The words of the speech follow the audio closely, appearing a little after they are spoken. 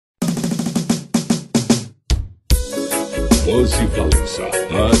Rose Valença,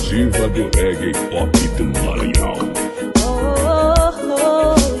 a diva do reggae pop do Maranhão.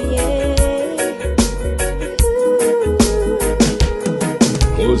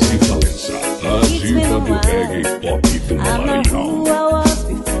 Rose Valença, a diva do reggae pop do Maranhão.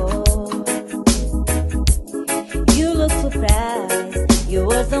 You look surprised, your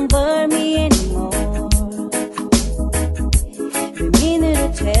words don't burn me anymore. Been meaning to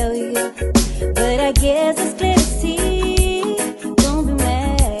tell you, but I guess it's clear to see. Don't be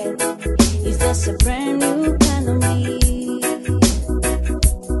mad, it's just a brand new kind of me.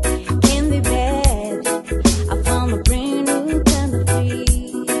 Can't be bad, I found a brand new kind of free.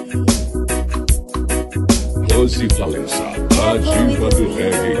 Rose Valença, a diva do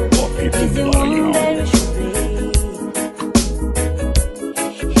reggae pop do Maranhão.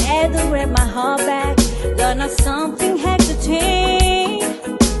 Had to grab my heart back, but now something had to change.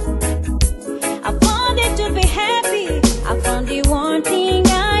 I found it to be happy, I found the one thing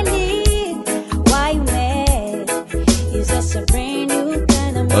I need. Why you mad? It's just a brand new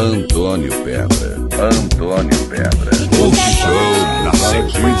kind of me. Antônio Pedra. O show na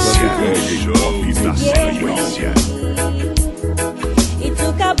sequência. Show na sequência. It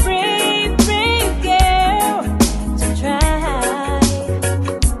took a brave girl to try.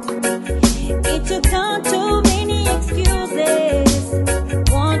 It took on too many excuses,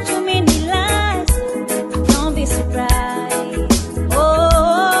 one too many lies. Don't be surprised.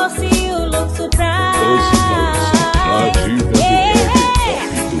 Oh, see you look surprised.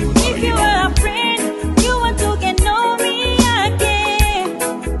 If you were a friend, you want to get to know me again.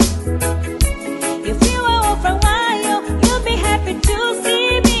 If you were off for a while, you'll be happy to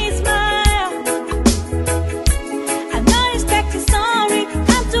see me smile. I'm not expecting sorry,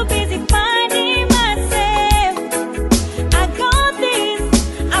 I'm too busy finding myself. I got this,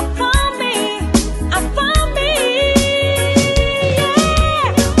 I found me,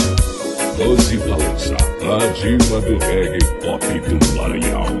 yeah. Rose Valença, a diva do reggae pop do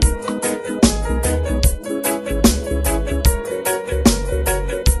Maranhão.